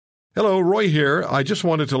Hello, Roy here. I just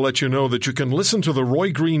wanted to let you know that you can listen to The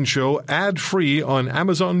Roy Green Show ad-free on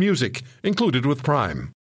Amazon Music, included with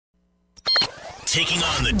Prime. Taking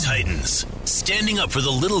on the Titans, standing up for the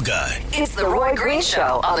little guy. It's The Roy Green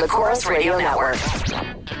Show on the Chorus Radio Network.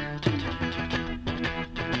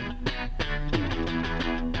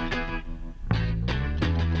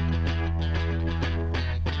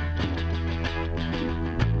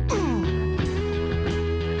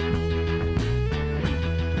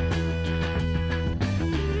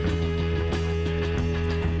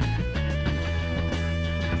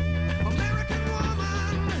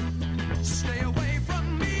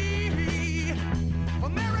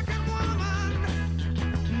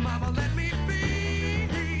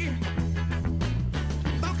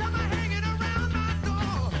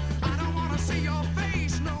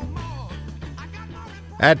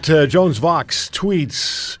 At Jones Vox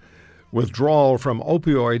tweets, withdrawal from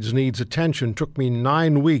opioids needs attention. Took me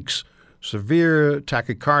 9 weeks. Severe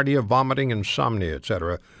tachycardia, vomiting, insomnia,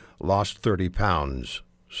 etc. Lost 30 pounds.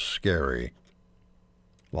 Scary.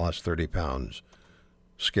 Lost 30 pounds.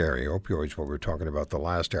 Scary. Opioids, what we were talking about the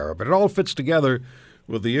last hour. But it all fits together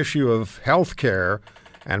with the issue of health care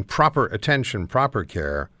and proper attention, proper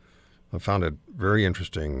care. I found it very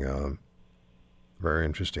interesting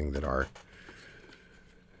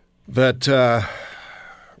that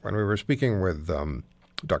when we were speaking with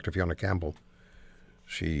Dr. Fiona Campbell,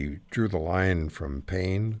 she drew the line from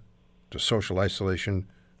pain to social isolation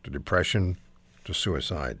to depression to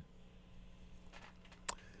suicide.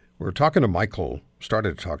 We were talking to Michael,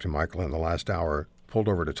 started to talk to Michael in the last hour, pulled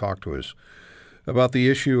over to talk to us about the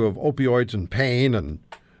issue of opioids and pain. And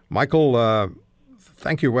Michael,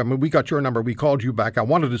 thank you. I mean, we got your number. We called you back. I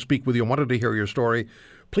wanted to speak with you. I wanted to hear your story.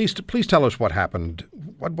 Please tell us what happened.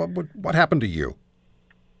 What happened to you?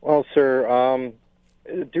 Well, sir,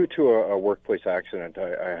 due to a workplace accident,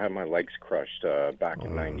 I had my legs crushed back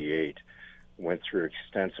in '98. Went through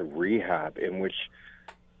extensive rehab, in which,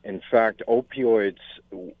 in fact, opioids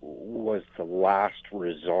was the last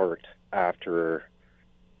resort after,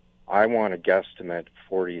 I want to guesstimate,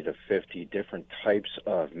 40 to 50 different types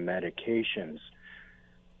of medications.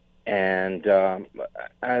 And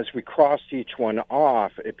as we crossed each one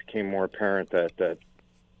off, it became more apparent that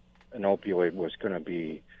an opioid was going to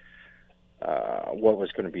be what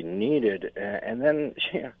was going to be needed. And then,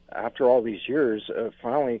 after all these years,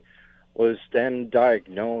 finally was then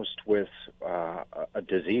diagnosed with a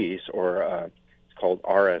disease, or it's called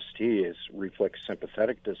RST, is reflex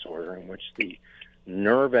sympathetic disorder, in which the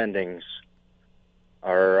nerve endings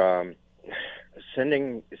are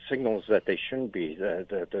sending signals that they shouldn't be.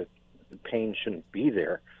 The pain shouldn't be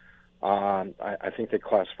there. I think they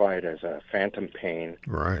classify it as a phantom pain.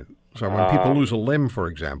 Right. So when people lose a limb, for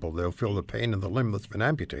example, they'll feel the pain in the limb that's been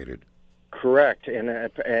amputated. Correct, and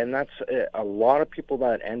that's a lot of people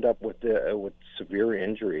that end up with severe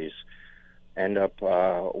injuries end up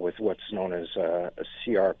with what's known as a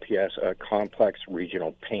CRPS, a complex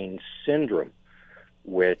regional pain syndrome,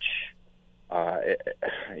 which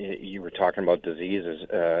you were talking about diseases.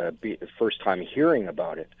 First time hearing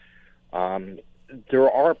about it.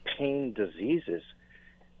 There are pain diseases,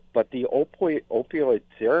 but the opioid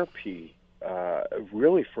therapy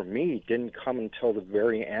really, for me, didn't come until the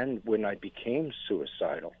very end when I became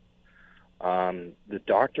suicidal. The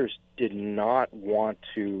doctors did not want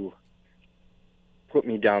to put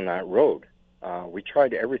me down that road. We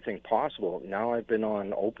tried everything possible. Now I've been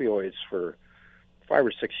on opioids for 5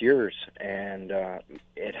 or 6 years, and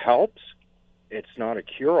it helps. It's not a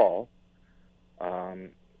cure-all,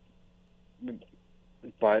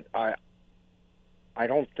 but I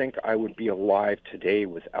don't think I would be alive today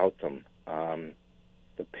without them.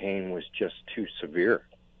 The pain was just too severe,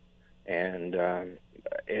 and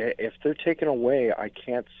if they're taken away, I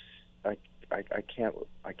can't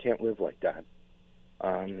live like that.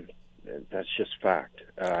 That's just fact.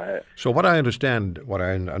 So what I understand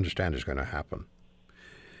is going to happen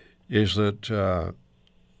is that,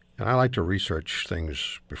 and I like to research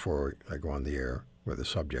things before I go on the air with a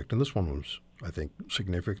subject, and this one was, I think,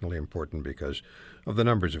 significantly important because of the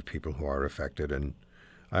numbers of people who are affected, and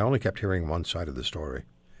I only kept hearing one side of the story.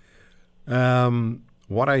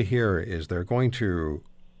 What I hear is they're going to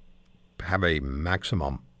have a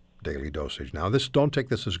maximum daily dosage. Now, don't take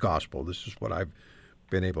this as gospel. This is what I've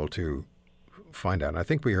been able to find out. And I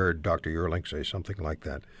think we heard Dr. Yerling say something like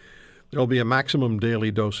that. There'll be a maximum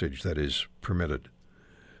daily dosage that is permitted,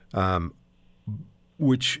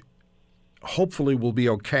 which hopefully will be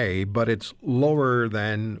okay, but it's lower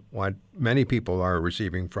than what many people are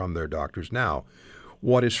receiving from their doctors now.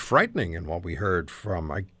 What is frightening, and what we heard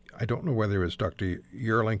from, I don't know whether it was Dr.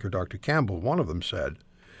 Yerling or Dr. Campbell, one of them said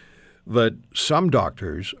that some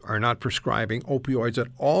doctors are not prescribing opioids at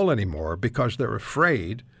all anymore because they're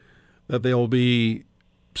afraid that they'll be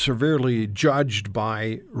severely judged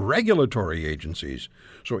by regulatory agencies.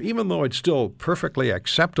 So even though it's still perfectly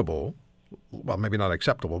acceptable, well, maybe not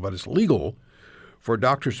acceptable, but it's legal for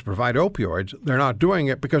doctors to provide opioids, they're not doing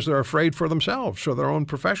it because they're afraid for themselves, for their own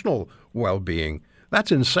professional well-being.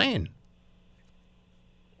 That's insane.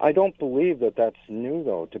 I don't believe that that's new,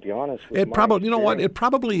 though, to be honest with you. It probably, you know what, it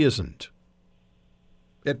probably isn't.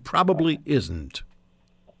 It probably isn't.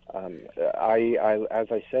 As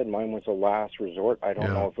I said, mine was a last resort. I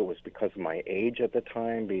don't know if it was because of my age at the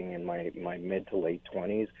time, being in my mid to late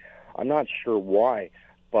 20s. I'm not sure why,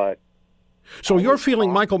 but... So you're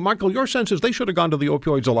feeling, Michael, your sense is they should have gone to the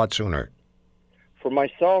opioids a lot sooner. For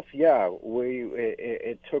myself, yeah.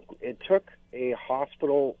 It took a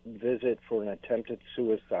hospital visit for an attempted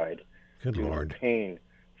suicide. Good Lord. Pain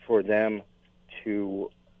for them to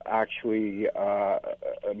actually,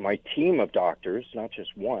 my team of doctors, not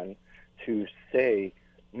just one, to say,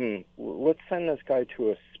 let's send this guy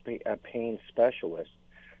to a pain specialist,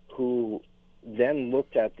 who then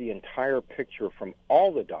looked at the entire picture from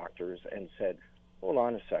all the doctors and said, hold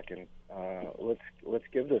on a second, let's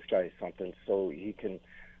give this guy something so he can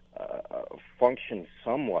function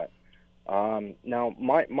somewhat. Now,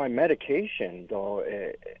 my medication, though,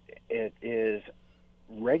 it is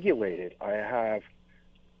regulated. I have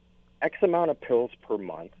X amount of pills per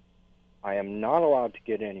month. I am not allowed to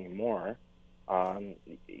get any more,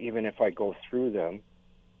 even if I go through them.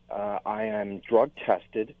 I am drug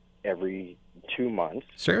tested every 2 months.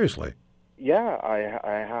 Seriously? Yeah,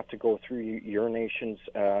 I have to go through urinations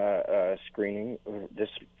screening, this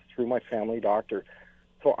through my family doctor.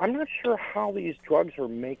 So I'm not sure how these drugs are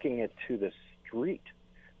making it to the street,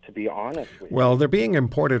 to be honest with you. Well, they're being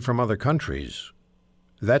imported from other countries.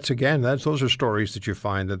 Those are stories that you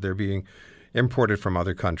find that they're being imported from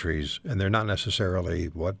other countries, and they're not necessarily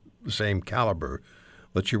the same caliber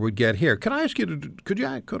that you would get here. Could I ask you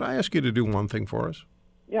to do one thing for us?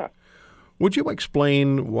 Yeah. Would you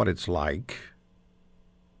explain what it's like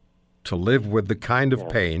to live with the kind of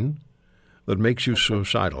pain that makes you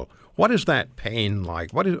suicidal? What is that pain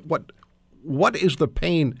like? What is the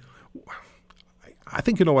pain? I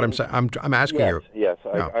think you know what I'm saying. I'm asking you. Yes,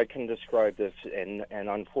 Yeah. I can describe this, and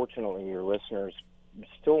unfortunately, your listeners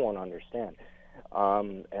still won't understand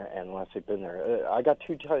unless they've been there. I got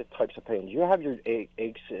two types of pain. You have your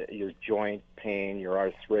aches, your joint pain, your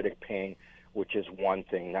arthritic pain, which is one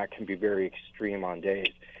thing. That can be very extreme on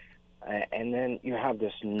days. And then you have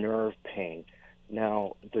this nerve pain.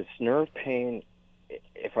 Now, this nerve pain,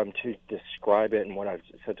 if I'm to describe it, and what I've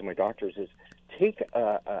said to my doctors is, take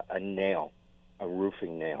a nail, a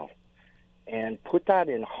roofing nail, and put that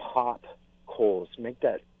in hot coals. Make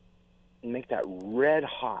that red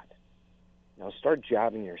hot. Now start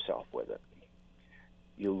jabbing yourself with it.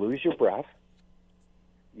 You lose your breath.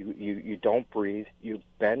 You don't breathe. You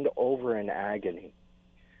bend over in agony.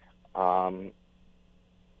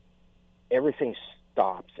 Everything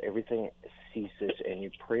stops. Everything ceases, and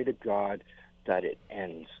you pray to God that it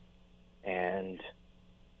ends. And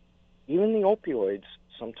even the opioids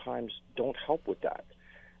sometimes don't help with that.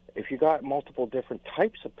 If you got multiple different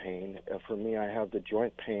types of pain, for me, I have the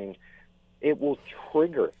joint pain, it will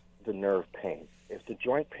trigger the nerve pain. If the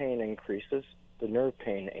joint pain increases, the nerve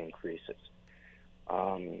pain increases.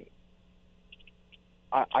 I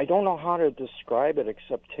don't know how to describe it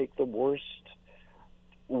except take the worst.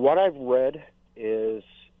 What I've read is,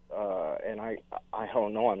 and I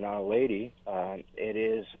don't know, I'm not a lady, it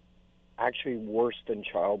is actually worse than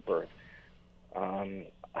childbirth.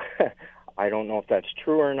 I don't know if that's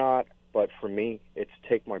true or not, but for me, it's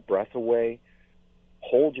take my breath away,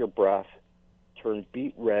 hold your breath, turn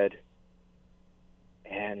beet red,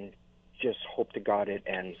 and just hope to God it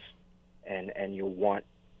ends. And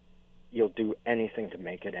you'll do anything to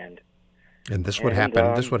make it end. And this would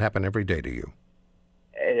happen. This would happen every day to you.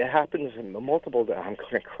 It happens in multiple. I'm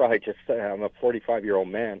going to cry. I'm a 45-year-old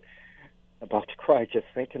man, about to cry just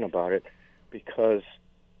thinking about it, because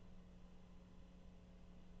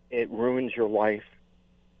it ruins your life.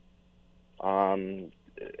 I'm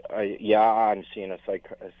seeing a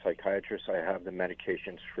psychiatrist. I have the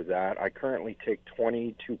medications for that. I currently take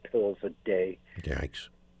 22 pills a day. Yikes.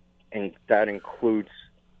 And that includes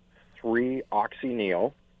 3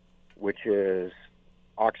 Oxynil, which is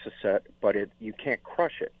Oxyset, but you can't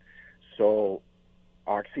crush it. So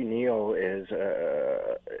Oxynil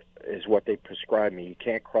is what they prescribe me. You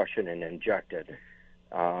can't crush it and inject it.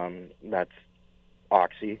 That's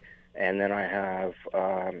Oxy. And then I have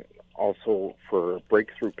also for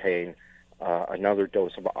breakthrough pain another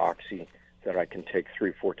dose of Oxy that I can take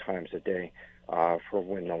 3-4 times a day for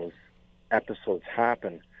when those episodes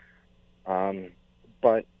happen.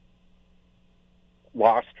 But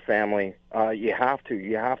lost family, you have to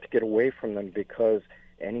get away from them, because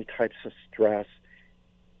any types of stress,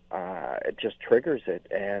 it just triggers it.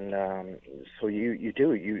 And so you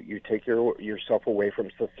take yourself away from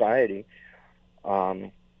society.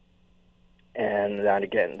 And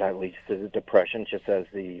that leads to the depression, just as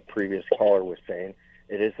the previous caller was saying.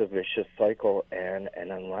 It is a vicious cycle, and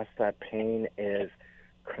unless that pain is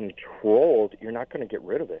controlled, you're not going to get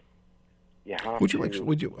rid of it. You have to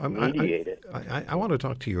mediate it. I want to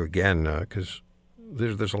talk to you again, because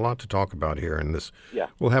there's a lot to talk about here, and this. Yeah.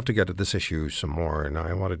 We'll have to get at this issue some more, and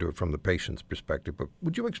I want to do it from the patient's perspective. But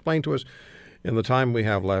would you explain to us, in the time we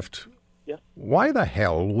have left, why the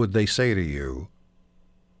hell would they say to you,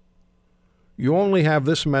 you only have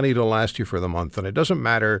this many to last you for the month, and it doesn't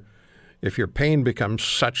matter if your pain becomes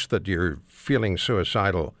such that you're feeling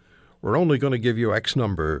suicidal, we're only going to give you X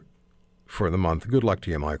number for the month. Good luck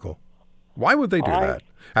to you, Michael. Why would they do that?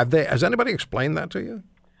 Has anybody explained that to you?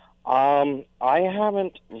 I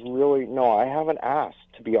haven't really. No, I haven't asked,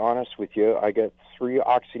 to be honest with you. I get 3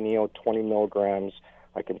 Oxyneo 20 milligrams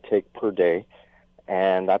I can take per day,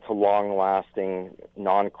 and that's a long-lasting,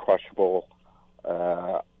 non-crushable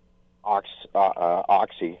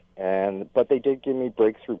oxy. But they did give me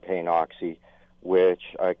breakthrough pain oxy,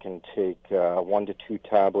 which I can take 1 to 2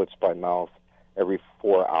 tablets by mouth every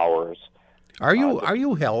 4 hours. Are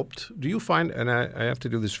you helped? Do you find? And I have to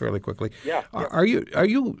do this fairly quickly. Yeah. Are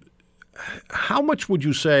you? How much would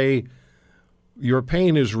you say your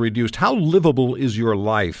pain is reduced? How livable is your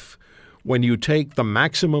life when you take the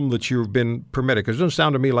maximum that you've been permitted? Because it doesn't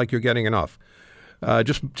sound to me like you're getting enough.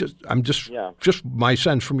 Just my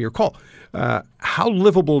sense from your call. How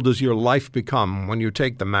livable does your life become when you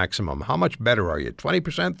take the maximum? How much better are you?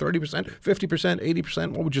 20%, 30%, 50%,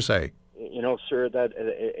 80%? What would you say? You know, sir,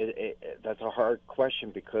 that's a hard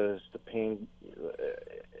question, because the pain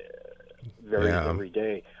varies every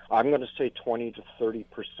day. I'm going to say 20 to 30%.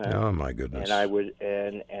 Oh my goodness! And I would,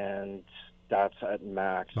 and that's at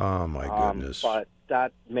max. Oh my goodness! But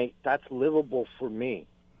that's livable for me.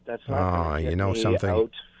 That's not going to get me something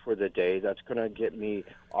out for the day. That's going to get me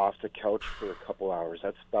off the couch for a couple hours.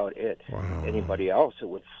 That's about it. Wow. Anybody else, it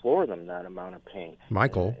would floor them, that amount of pain.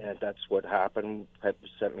 Michael. And that's what happened. That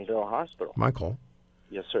sent me to the hospital. Michael.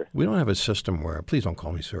 Yes, sir. We don't have a system where, please don't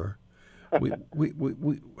call me sir.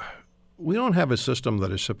 We don't have a system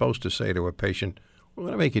that is supposed to say to a patient, we're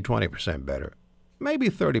going to make you 20% better, maybe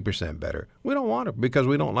 30% better. We don't want it, because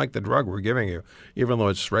we don't like the drug we're giving you, even though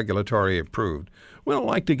it's regulatory approved. We don't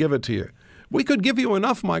like to give it to you. We could give you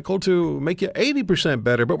enough, Michael, to make you 80%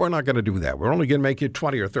 better, but we're not going to do that. We're only going to make you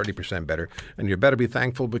 20 or 30% better, and you better be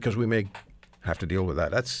thankful, because we may have to deal with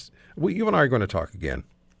that. You and I are going to talk again.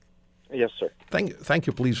 Yes, sir. Thank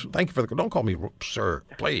you, please. Thank you for the. Don't call me sir,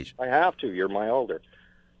 please. I have to. You're my elder.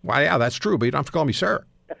 Well, yeah, that's true, but you don't have to call me sir.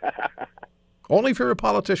 Only if you're a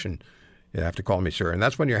politician, you have to call me sir, and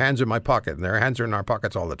that's when your hand's in my pocket, and their hands are in our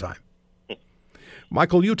pockets all the time.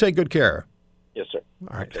 Michael, you take good care. Yes, sir.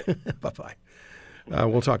 All right. Okay. Bye-bye.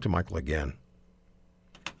 We'll talk to Michael again.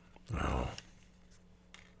 Oh.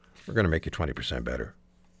 We're going to make you 20% better.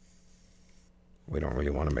 We don't really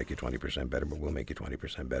want to make you 20% better, but we'll make you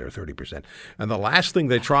 20% better, 30%. And the last thing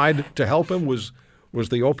they tried to help him was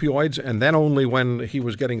the opioids, and then only when he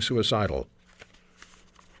was getting suicidal.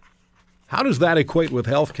 How does that equate with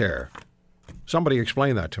health care? Somebody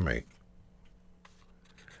explain that to me.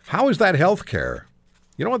 How is that health care?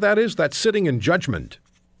 You know what that is? That's sitting in judgment.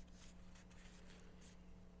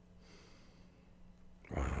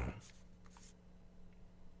 Wow.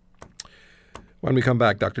 When we come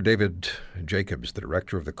back, Dr. David Jacobs, the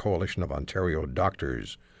director of the Coalition of Ontario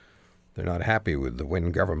Doctors, they're not happy with the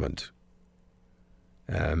Wynne government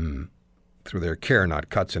through their Care Not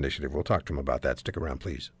Cuts initiative. We'll talk to him about that. Stick around,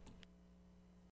 please.